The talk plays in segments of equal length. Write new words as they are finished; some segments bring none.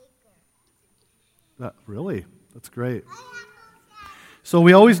Really? That's great. So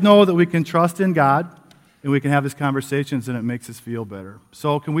we always know that we can trust in God and we can have these conversations and it makes us feel better.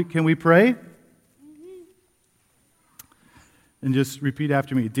 So can we pray? And just repeat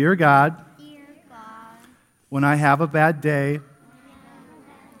after me. Dear God, when I have a bad day,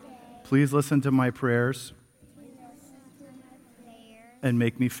 please listen to my prayers and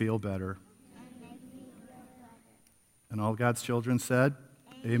make me feel better. And all God's children said,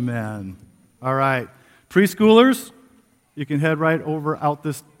 Amen. All right. Preschoolers, you can head right over out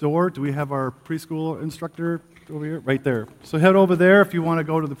this door. Do we have our preschool instructor over here? Right there. So head over there if you want to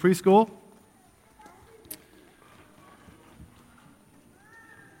go to the preschool.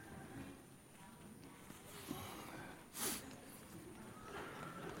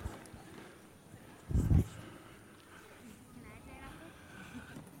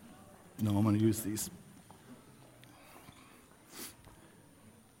 No, I'm going to use these.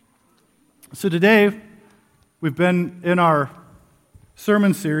 So today, we've been in our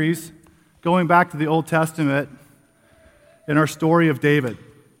sermon series going back to the Old Testament in our story of David.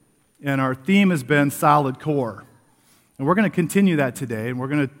 And our theme has been solid core. And we're going to continue that today, and we're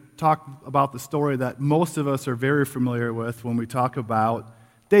going to talk about the story that most of us are very familiar with when we talk about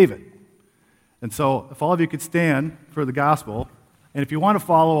David. And so, if all of you could stand for the gospel, and if you want to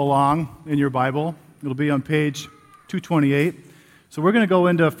follow along in your Bible, it'll be on page 228. So we're going to go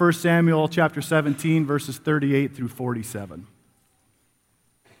into 1 Samuel chapter 17, verses 38 through 47.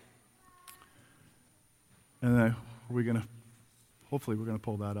 And then hopefully we're going to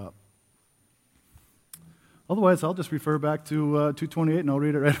pull that up. Otherwise, I'll just refer back to 228 and I'll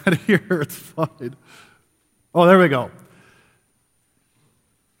read it right out of here. It's fine. Oh, there we go.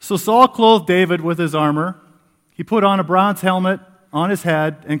 So Saul clothed David with his armor. He put on a bronze helmet on his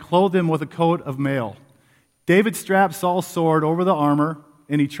head and clothed him with a coat of mail. David strapped Saul's sword over the armor,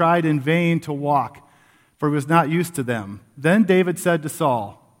 and he tried in vain to walk, for he was not used to them. Then David said to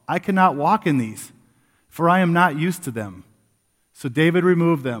Saul, I cannot walk in these, for I am not used to them. So David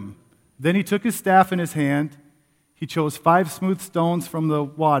removed them. Then he took his staff in his hand. He chose 5 smooth stones from the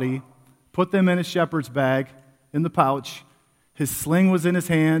wadi, put them in his shepherd's bag, in the pouch. His sling was in his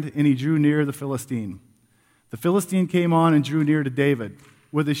hand, and he drew near the Philistine. The Philistine came on and drew near to David,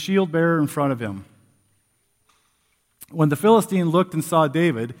 with his shield bearer in front of him. When the Philistine looked and saw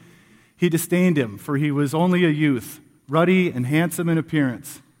David, he disdained him, for he was only a youth, ruddy and handsome in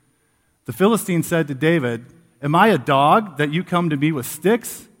appearance. The Philistine said to David, Am I a dog that you come to me with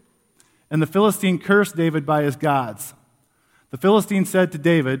sticks? And the Philistine cursed David by his gods. The Philistine said to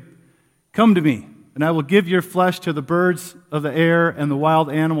David, Come to me, and I will give your flesh to the birds of the air and the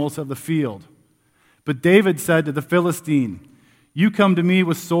wild animals of the field. But David said to the Philistine, You come to me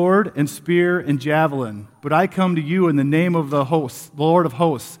with sword and spear and javelin, but I come to you in the name of the hosts, the Lord of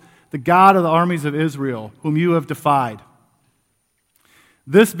hosts, the God of the armies of Israel, whom you have defied.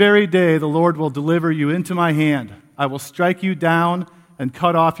 This very day the Lord will deliver you into my hand. I will strike you down and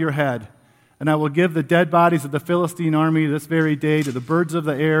cut off your head, and I will give the dead bodies of the Philistine army this very day to the birds of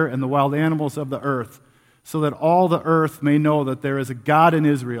the air and the wild animals of the earth, so that all the earth may know that there is a God in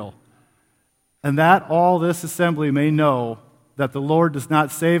Israel, and that all this assembly may know that the Lord does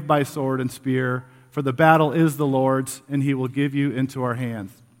not save by sword and spear, for the battle is the Lord's, and he will give you into our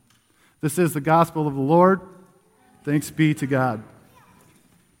hands. This is the gospel of the Lord. Thanks be to God.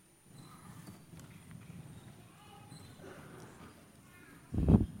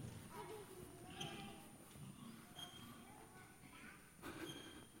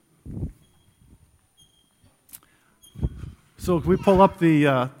 So can we pull up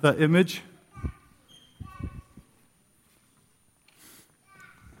the image?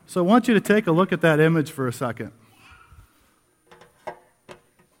 So I want you to take a look at that image for a second.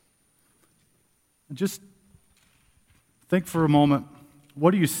 Just think for a moment,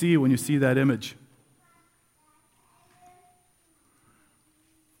 what do you see when you see that image?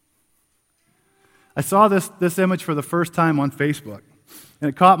 I saw this image for the first time on Facebook, and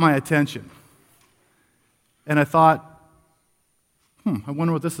it caught my attention. And I thought, I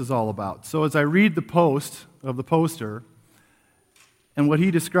wonder what this is all about. So as I read the post of the poster, and what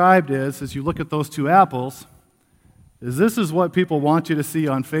he described is, as you look at those 2 apples, this is what people want you to see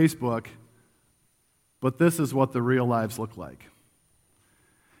on Facebook, but this is what the real lives look like.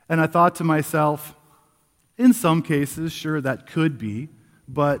 And I thought to myself, in some cases, sure, that could be,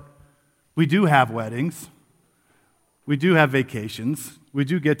 but we do have weddings, we do have vacations, we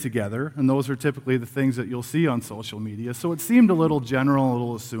do get together, and those are typically the things that you'll see on social media. So it seemed a little general, a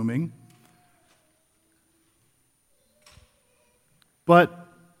little assuming. But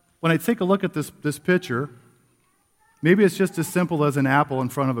when I take a look at this picture, maybe it's just as simple as an apple in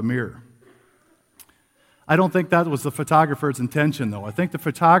front of a mirror. I don't think that was the photographer's intention, though. I think the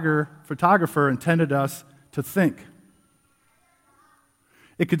photographer intended us to think.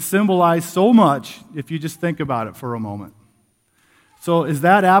 It could symbolize so much if you just think about it for a moment. So is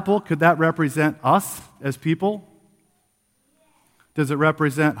that apple, could that represent us as people? Does it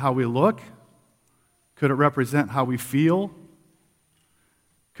represent how we look? Could it represent how we feel?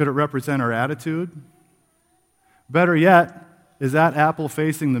 Could it represent our attitude? Better yet, is that apple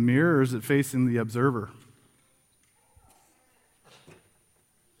facing the mirror or is it facing the observer?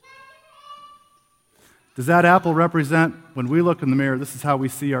 Does that apple represent, when we look in the mirror, this is how we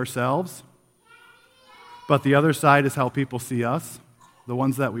see ourselves, but the other side is how people see us, the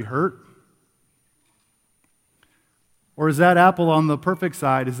ones that we hurt? Or is that apple on the perfect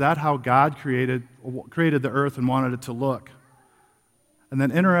side, is that how God created the earth and wanted it to look? And then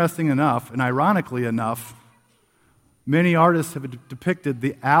interesting enough, and ironically enough, many artists have depicted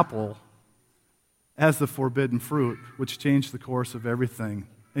the apple as the forbidden fruit, which changed the course of everything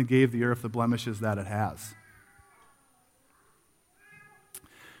and gave the earth the blemishes that it has.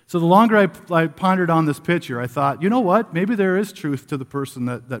 So the longer I pondered on this picture, I thought, you know what? Maybe there is truth to the person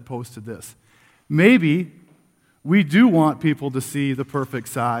that posted this. Maybe we do want people to see the perfect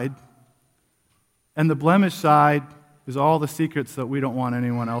side, and the blemished side is all the secrets that we don't want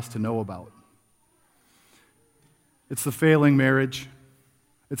anyone else to know about. It's the failing marriage.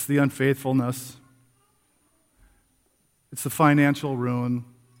 It's the unfaithfulness. It's the financial ruin.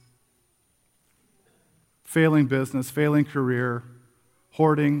 Failing business, failing career,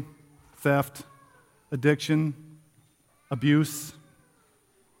 hoarding, theft, addiction, abuse.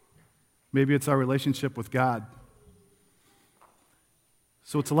 Maybe it's our relationship with God.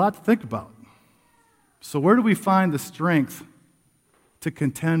 So it's a lot to think about. So where do we find the strength to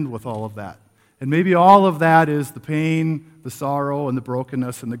contend with all of that? And maybe all of that is the pain, the sorrow, and the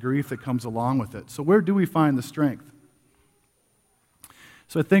brokenness and the grief that comes along with it. So where do we find the strength?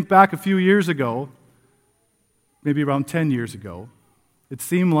 So I think back a few years ago, maybe around 10 years ago, it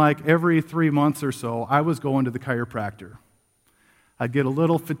seemed like every 3 months or so, I was going to the chiropractor. I'd get a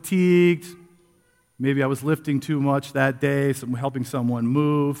little fatigued. Maybe I was lifting too much that day, helping someone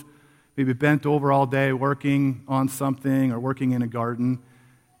move. Maybe bent over all day working on something or working in a garden.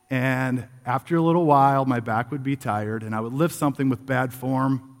 And after a little while, my back would be tired, and I would lift something with bad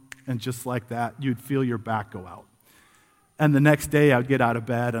form, and just like that, you'd feel your back go out. And the next day, I would get out of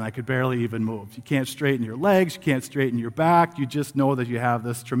bed, and I could barely even move. You can't straighten your legs, you can't straighten your back, you just know that you have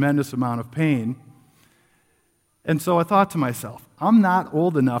this tremendous amount of pain. And so I thought to myself, I'm not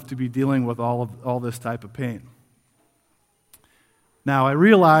old enough to be dealing with all this type of pain. Now, I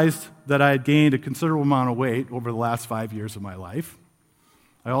realized that I had gained a considerable amount of weight over the last 5 years of my life.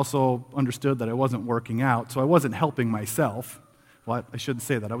 I also understood that I wasn't working out, so I wasn't helping myself. Well, I shouldn't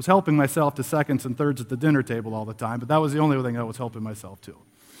say that. I was helping myself to seconds and thirds at the dinner table all the time, but that was the only thing I was helping myself to.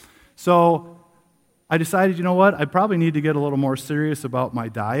 So I decided, you know what? I probably need to get a little more serious about my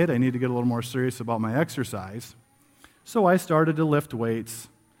diet. I need to get a little more serious about my exercise. So I started to lift weights.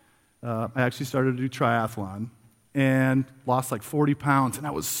 I actually started to do triathlon and lost like 40 pounds, and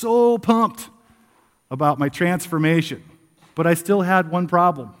I was so pumped about my transformation. But I still had one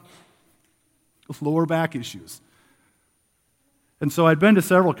problem, lower back issues. And so I'd been to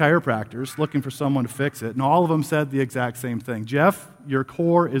several chiropractors looking for someone to fix it, and all of them said the exact same thing. Jeff, your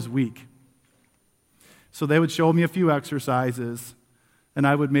core is weak. So they would show me a few exercises, and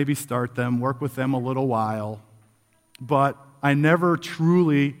I would maybe start them, work with them a little while, but I never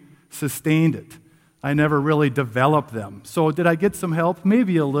truly sustained it. I never really developed them. So did I get some help?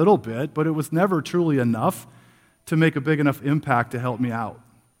 Maybe a little bit, but it was never truly enough to make a big enough impact to help me out.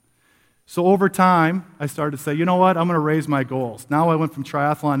 So over time, I started to say, you know what, I'm going to raise my goals. Now I went from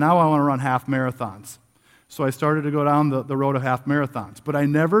triathlon, now I want to run half marathons. So I started to go down the road of half marathons. But I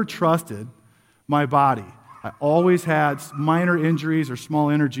never trusted my body. I always had minor injuries or small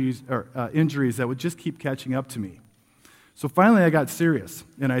injuries that would just keep catching up to me. So finally I got serious,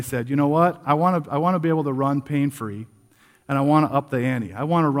 and I said, you know what, I want to be able to run pain-free, and I want to up the ante. I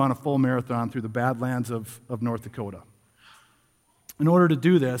want to run a full marathon through the Badlands of North Dakota. In order to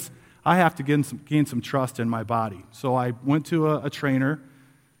do this, I have to gain some trust in my body. So I went to a trainer,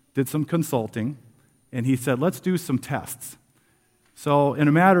 did some consulting, and he said, let's do some tests. So in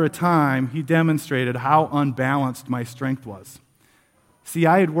a matter of time, he demonstrated how unbalanced my strength was. See,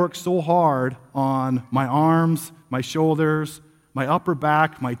 I had worked so hard on my arms, my shoulders, my upper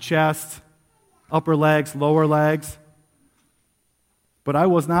back, my chest, upper legs, lower legs, but I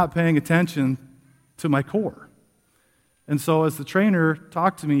was not paying attention to my core. And so as the trainer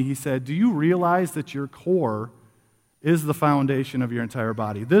talked to me, he said, do you realize that your core is the foundation of your entire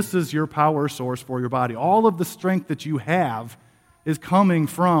body. This is your power source for your body. All of the strength that you have is coming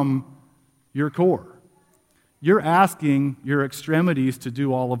from your core. You're asking your extremities to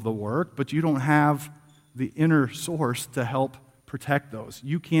do all of the work, but you don't have the inner source to help protect those.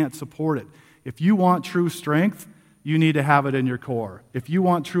 You can't support it. If you want true strength, you need to have it in your core. If you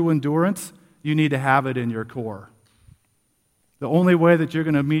want true endurance, you need to have it in your core. The only way that you're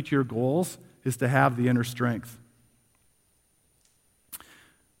going to meet your goals is to have the inner strength.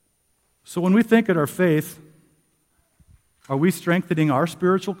 So when we think at our faith, are we strengthening our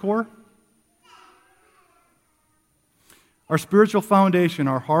spiritual core? Our spiritual foundation,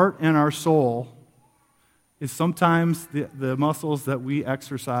 our heart and our soul, is sometimes the muscles that we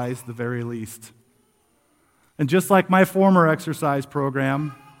exercise the very least. And just like my former exercise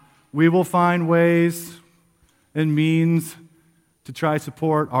program, we will find ways and means to try to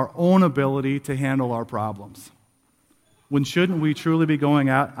support our own ability to handle our problems. When shouldn't we truly be going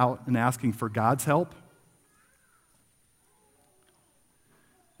out and asking for God's help?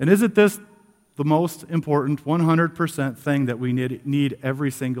 And isn't this the most important 100% thing that we need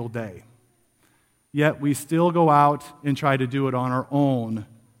every single day? Yet we still go out and try to do it on our own,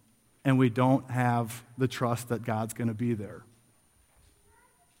 and we don't have the trust that God's going to be there.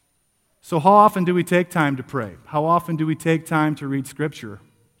 So how often do we take time to pray? How often do we take time to read Scripture?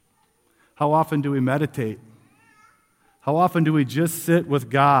 How often do we meditate? How often do we just sit with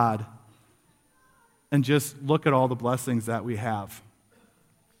God and just look at all the blessings that we have?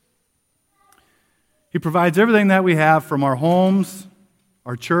 He provides everything that we have, from our homes,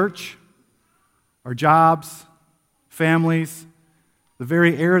 our church, our jobs, families, the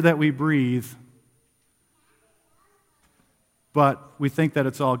very air that we breathe. But we think that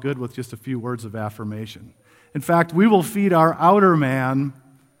it's all good with just a few words of affirmation. In fact, we will feed our outer man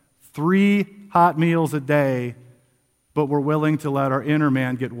 3 hot meals a day, but we're willing to let our inner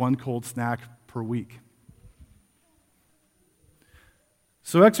man get 1 cold snack per week.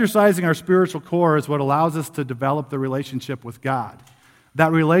 So exercising our spiritual core is what allows us to develop the relationship with God.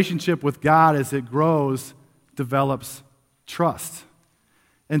 That relationship with God, as it grows, develops trust.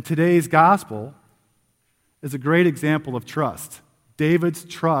 And today's gospel is a great example of trust. David's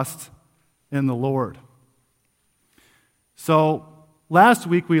trust in the Lord. So last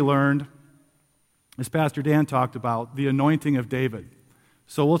week we learned, as Pastor Dan talked about, the anointing of David.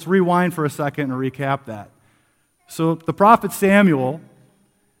 So let's rewind for a second and recap that. So the prophet Samuel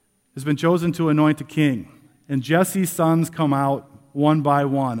has been chosen to anoint a king, and Jesse's sons come out one by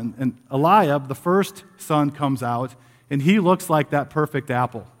one. And Eliab, the first son, comes out, and he looks like that perfect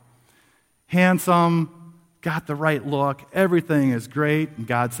apple. Handsome, got the right look, everything is great, and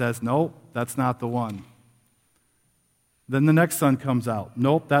God says, nope, that's not the one. Then the next son comes out.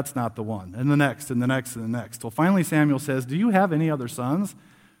 Nope, that's not the one. And the next, and the next, and the next. Well, finally Samuel says, do you have any other sons?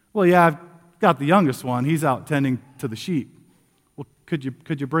 Well, yeah, I've got the youngest one. He's out tending to the sheep. Well, could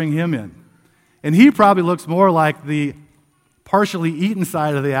you bring him in? And he probably looks more like the partially eaten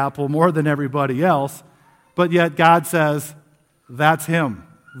side of the apple more than everybody else, but yet God says, that's him.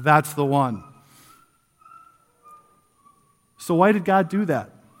 That's the one. So why did God do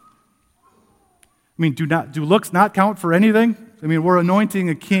that? I mean, do looks not count for anything? I mean, we're anointing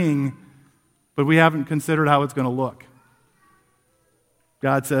a king, but we haven't considered how it's going to look.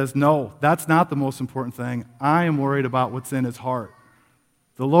 God says, no, that's not the most important thing. I am worried about what's in his heart.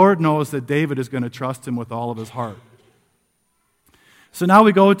 The Lord knows that David is going to trust him with all of his heart. So now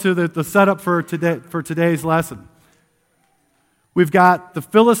we go to the setup for today's lesson. We've got the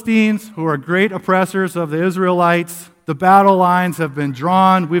Philistines, who are great oppressors of the Israelites. The battle lines have been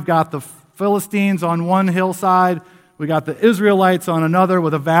drawn. We've got the Philistines on one hillside. We got the Israelites on another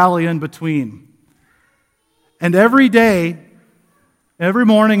with a valley in between. And every day, every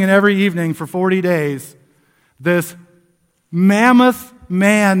morning and every evening for 40 days, this mammoth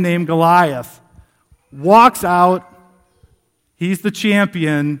man named Goliath walks out. He's the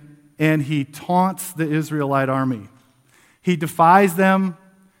champion, and he taunts the Israelite army. He defies them.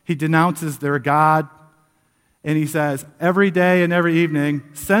 He denounces their God. And he says, every day and every evening,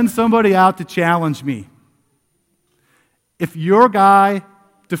 send somebody out to challenge me. If your guy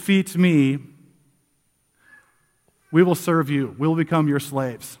defeats me, we will serve you. We will become your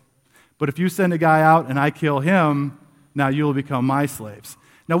slaves. But if you send a guy out and I kill him, now you will become my slaves.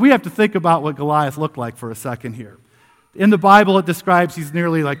 Now we have to think about what Goliath looked like for a second here. In the Bible, it describes he's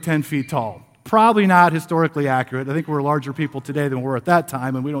nearly like 10 feet tall. Probably not historically accurate. I think we're larger people today than we were at that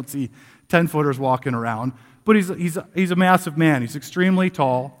time, and we don't see 10-footers walking around. But he's a massive man. He's extremely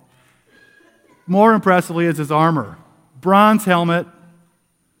tall. More impressively is his armor. Bronze helmet,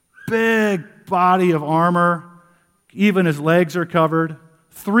 big body of armor, Even his legs are covered.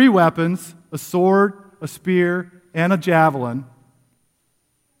 3 weapons, a sword, a spear, and a javelin.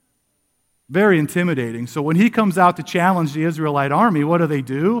 Very intimidating. So when he comes out to challenge the Israelite army, what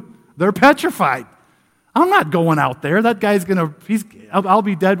do? They're petrified. I'm not going out there. That guy's I'll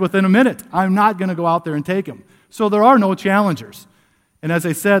be dead within a minute. I'm not going to go out there and take him. So there are no challengers. And as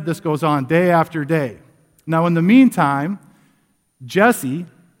I said, this goes on day after day. Now in the meantime, Jesse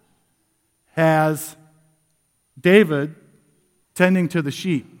has David tending to the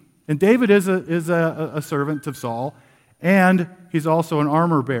sheep. And David is a servant of Saul, and he's also an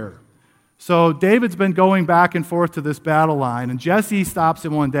armor bearer. So David's been going back and forth to this battle line, and Jesse stops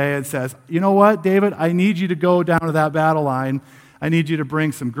him one day and says, you know what, David, I need you to go down to that battle line. I need you to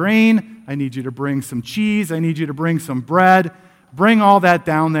bring some grain. I need you to bring some cheese. I need you to bring some bread. Bring all that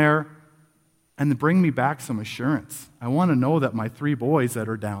down there, and then bring me back some assurance. I want to know that my 3 boys that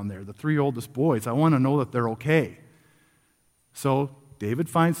are down there, the 3 oldest boys, I want to know that they're okay. So David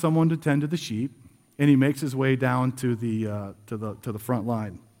finds someone to tend to the sheep, and he makes his way down to the front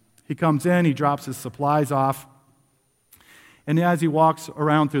line. He comes in, he drops his supplies off, and as he walks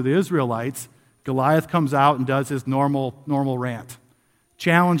around through the Israelites, Goliath comes out and does his normal rant,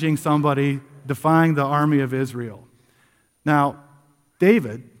 challenging somebody, defying the army of Israel. Now,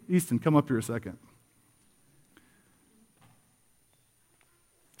 David, Easton, come up here a second.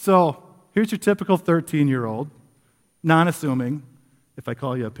 So, here's your typical 13-year-old, non-assuming. If I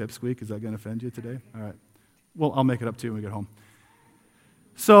call you a pipsqueak, is that going to offend you today? All right. Well, I'll make it up to you when we get home.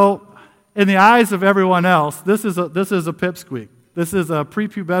 So, in the eyes of everyone else, this is a pipsqueak. This is a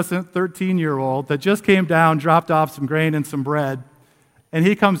prepubescent 13-year-old that just came down, dropped off some grain and some bread, and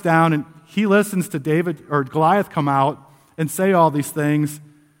he comes down and he listens to David or Goliath come out and say all these things,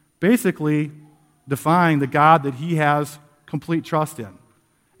 basically defying the God that he has complete trust in.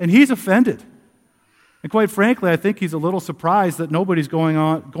 And he's offended. And quite frankly, I think he's a little surprised that nobody's going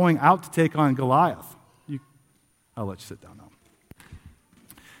out to take on Goliath. I'll let you sit down now.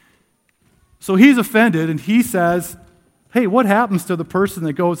 So he's offended, and he says, hey, what happens to the person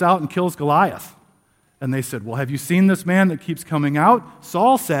that goes out and kills Goliath? And they said, well, have you seen this man that keeps coming out?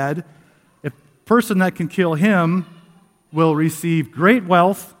 Saul said, if the person that can kill him will receive great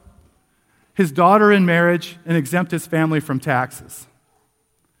wealth, his daughter in marriage, and exempt his family from taxes.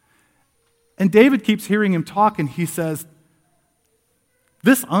 And David keeps hearing him talk, and he says,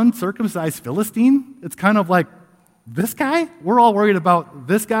 this uncircumcised Philistine, it's kind of like, this guy? We're all worried about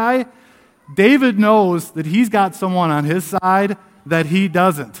this guy? David knows that he's got someone on his side that he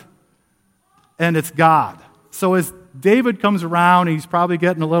doesn't, and it's God. So as David comes around, he's probably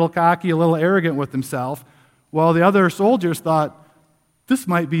getting a little cocky, a little arrogant with himself, while the other soldiers thought, this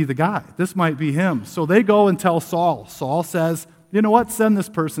might be the guy. This might be him. So they go and tell Saul. Saul says, you know what? Send this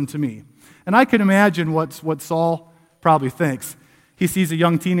person to me. And I can imagine what Saul probably thinks. He sees a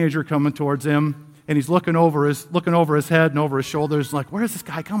young teenager coming towards him, and he's looking over his head and over his shoulders, like, where is this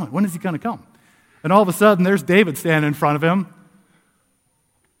guy coming? When is he going to come? And all of a sudden, there's David standing in front of him.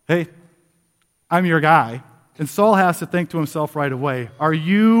 Hey, I'm your guy. And Saul has to think to himself right away, are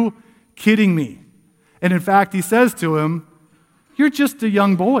you kidding me? And in fact, he says to him, you're just a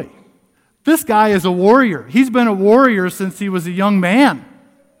young boy. This guy is a warrior. He's been a warrior since he was a young man.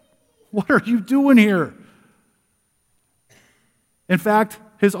 What are you doing here? In fact,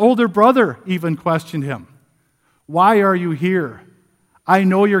 his older brother even questioned him. Why are you here? I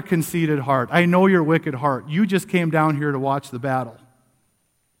know your conceited heart. I know your wicked heart. You just came down here to watch the battle.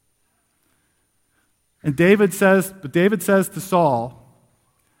 And David says to Saul,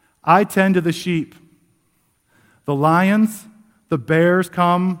 I tend to the sheep. The lions, the bears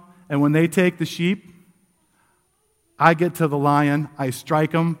come, and when they take the sheep, I get to the lion, I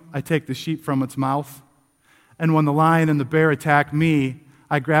strike him, I take the sheep from its mouth. And when the lion and the bear attack me,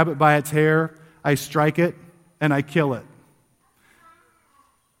 I grab it by its hair, I strike it, and I kill it.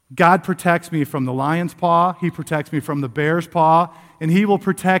 God protects me from the lion's paw, He protects me from the bear's paw, and He will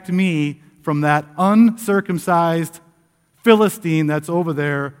protect me from that uncircumcised Philistine that's over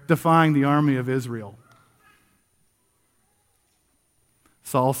there defying the army of Israel.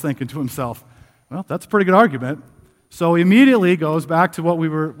 Saul's thinking to himself, well, that's a pretty good argument. So he immediately goes back to what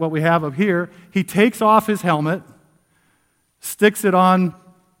we have up here. He takes off his helmet, sticks it on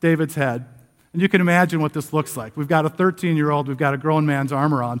David's head, and you can imagine what this looks like. We've got a 13-year-old, we've got a grown man's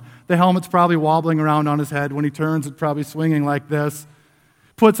armor on. The helmet's probably wobbling around on his head. When he turns, it's probably swinging like this.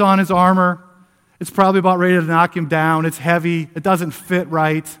 Puts on his armor. It's probably about ready to knock him down. It's heavy. It doesn't fit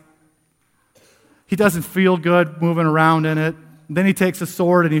right. He doesn't feel good moving around in it. Then he takes a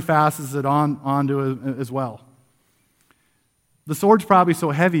sword and he fastens it onto it as well. The sword's probably so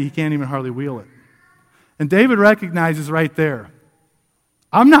heavy he can't even hardly wield it. And David recognizes right there,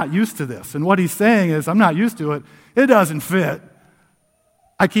 I'm not used to this. And what he's saying is, I'm not used to it. It doesn't fit.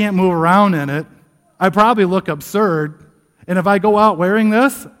 I can't move around in it. I probably look absurd. And if I go out wearing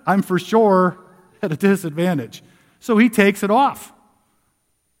this, I'm for sure at a disadvantage. So he takes it off.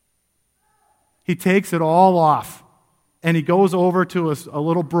 He takes it all off. And he goes over to a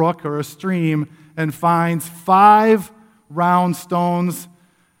little brook or a stream and finds 5 round stones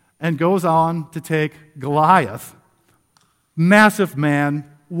and goes on to take Goliath, massive man,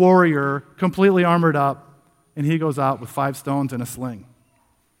 warrior, completely armored up, and he goes out with 5 stones and a sling.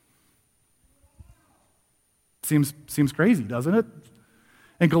 Seems crazy, doesn't it?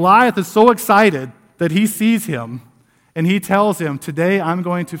 And Goliath is so excited that he sees him, and he tells him, today I'm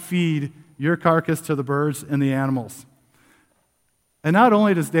going to feed your carcass to the birds and the animals. And not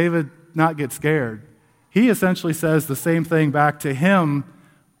only does David not get scared, he essentially says the same thing back to him,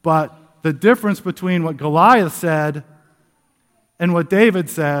 but the difference between what Goliath said and what David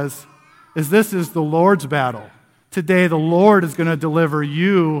says is this is the Lord's battle. Today the Lord is going to deliver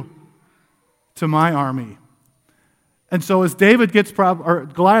you to my army. And so as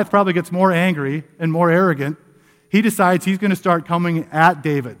Goliath probably gets more angry and more arrogant, he decides he's going to start coming at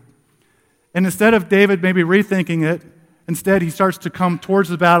David. And instead of David maybe rethinking it, instead he starts to come towards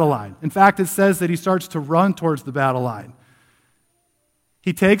the battle line. In fact, it says that he starts to run towards the battle line.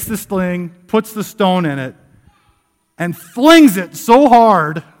 He takes the sling, puts the stone in it, and flings it so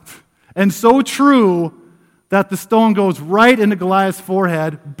hard and so true that the stone goes right into Goliath's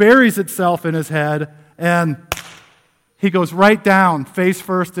forehead, buries itself in his head, and he goes right down, face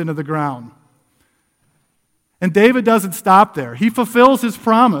first into the ground. And David doesn't stop there. He fulfills his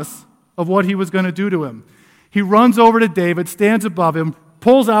promise of what he was going to do to him. He runs over to David, stands above him,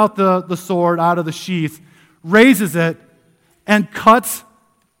 pulls out the sword out of the sheath, raises it, and cuts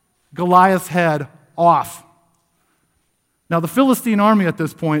Goliath's head off. Now, the Philistine army at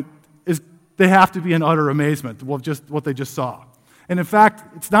this point, they have to be in utter amazement of just what they just saw. And in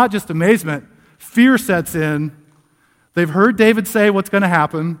fact, it's not just amazement. Fear sets in. They've heard David say what's going to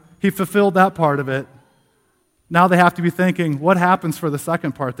happen. He fulfilled that part of it. Now they have to be thinking, what happens for the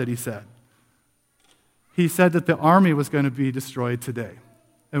second part that he said? He said that the army was going to be destroyed today.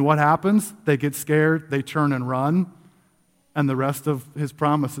 And what happens? They get scared, they turn and run, and the rest of his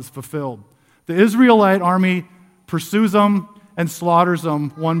promise is fulfilled. The Israelite army pursues them and slaughters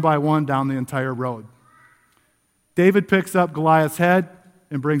them one by one down the entire road. David picks up Goliath's head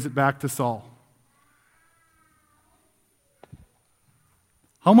and brings it back to Saul.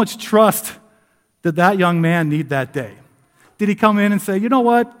 How much trust did that young man need that day? Did he come in and say, you know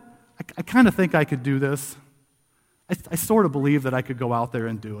what? I kind of think I could do this. I sort of believe that I could go out there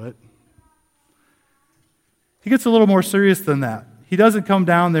and do it. He gets a little more serious than that. He doesn't come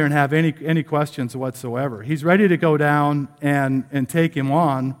down there and have any questions whatsoever. He's ready to go down and take him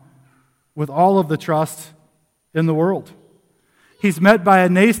on with all of the trust in the world. He's met by a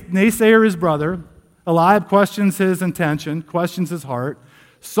naysayer, his brother. Eliab questions his intention, questions his heart.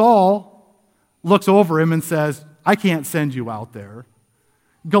 Saul looks over him and says, I can't send you out there.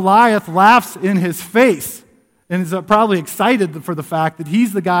 Goliath laughs in his face and is probably excited for the fact that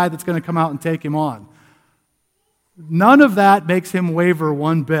he's the guy that's going to come out and take him on. None of that makes him waver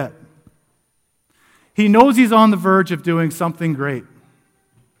one bit. He knows he's on the verge of doing something great.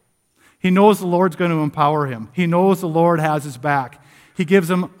 He knows the Lord's going to empower him. He knows the Lord has his back. He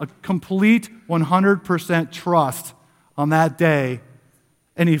gives him a complete 100% trust on that day,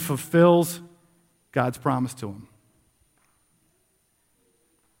 and he fulfills God's promise to him.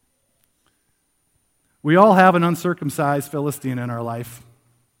 We all have an uncircumcised Philistine in our life.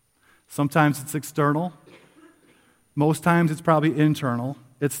 Sometimes it's external. Most times it's probably internal.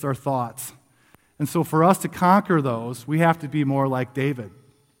 It's our thoughts. And so for us to conquer those, we have to be more like David.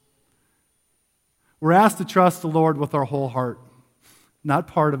 We're asked to trust the Lord with our whole heart. Not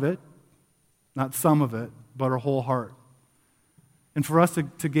part of it, not some of it, but our whole heart. And for us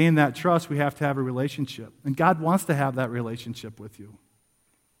to gain that trust, we have to have a relationship. And God wants to have that relationship with you.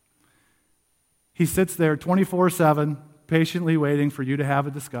 He sits there 24/7, patiently waiting for you to have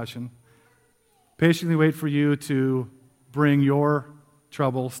a discussion, patiently wait for you to bring your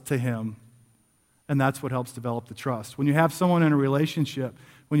troubles to Him. And that's what helps develop the trust. When you have someone in a relationship,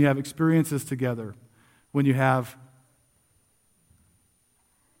 when you have experiences together, when you have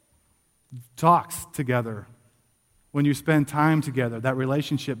talks together, when you spend time together, that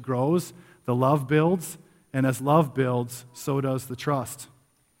relationship grows, the love builds, and as love builds, so does the trust.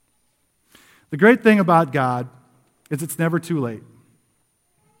 The great thing about God is it's never too late.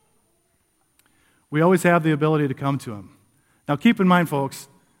 We always have the ability to come to Him. Now keep in mind, folks,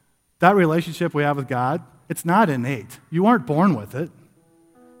 That relationship we have with God, it's not innate. You aren't born with it.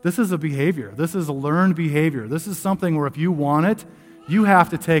 This is a behavior. This is a learned behavior. This is something where if you want it, you have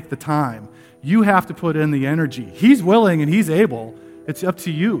to take the time. You have to put in the energy. He's willing and He's able. It's up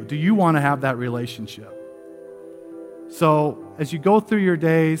to you. Do you want to have that relationship? So as you go through your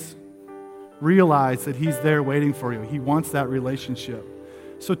days, realize that He's there waiting for you. He wants that relationship.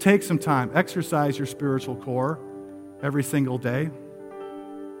 So take some time. Exercise your spiritual core every single day.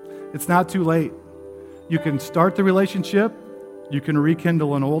 It's not too late. You can start the relationship, you can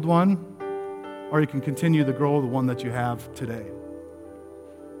rekindle an old one, or you can continue to grow the one that you have today.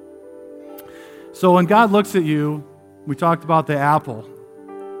 So when God looks at you, we talked about the apple.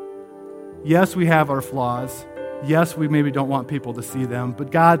 Yes, we have our flaws. Yes, we maybe don't want people to see them, but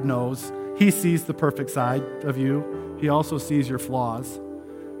God knows. He sees the perfect side of you. He also sees your flaws.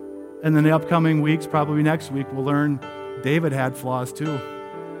 And in the upcoming weeks, probably next week, we'll learn David had flaws too.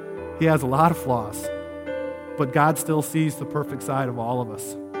 He has a lot of flaws, but God still sees the perfect side of all of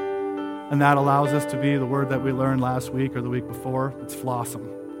us. And that allows us to be the word that we learned last week or the week before. It's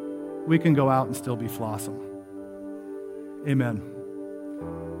flossom. We can go out and still be flossom. Amen.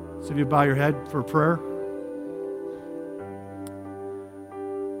 So if you bow your head for prayer.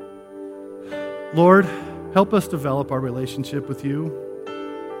 Lord, help us develop our relationship with you.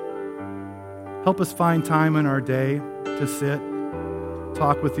 Help us find time in our day to sit,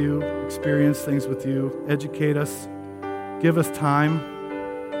 talk with you, experience things with you, educate us, give us time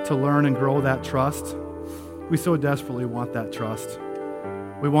to learn and grow that trust. We so desperately want that trust.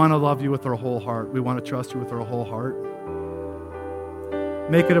 We want to love you with our whole heart. We want to trust you with our whole heart.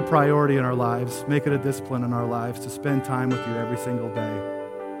 Make it a priority in our lives. Make it a discipline in our lives to spend time with you every single day.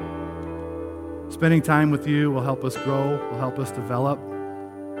 Spending time with you will help us grow, will help us develop,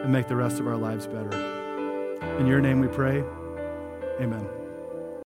 and make the rest of our lives better. In your name we pray. Amen.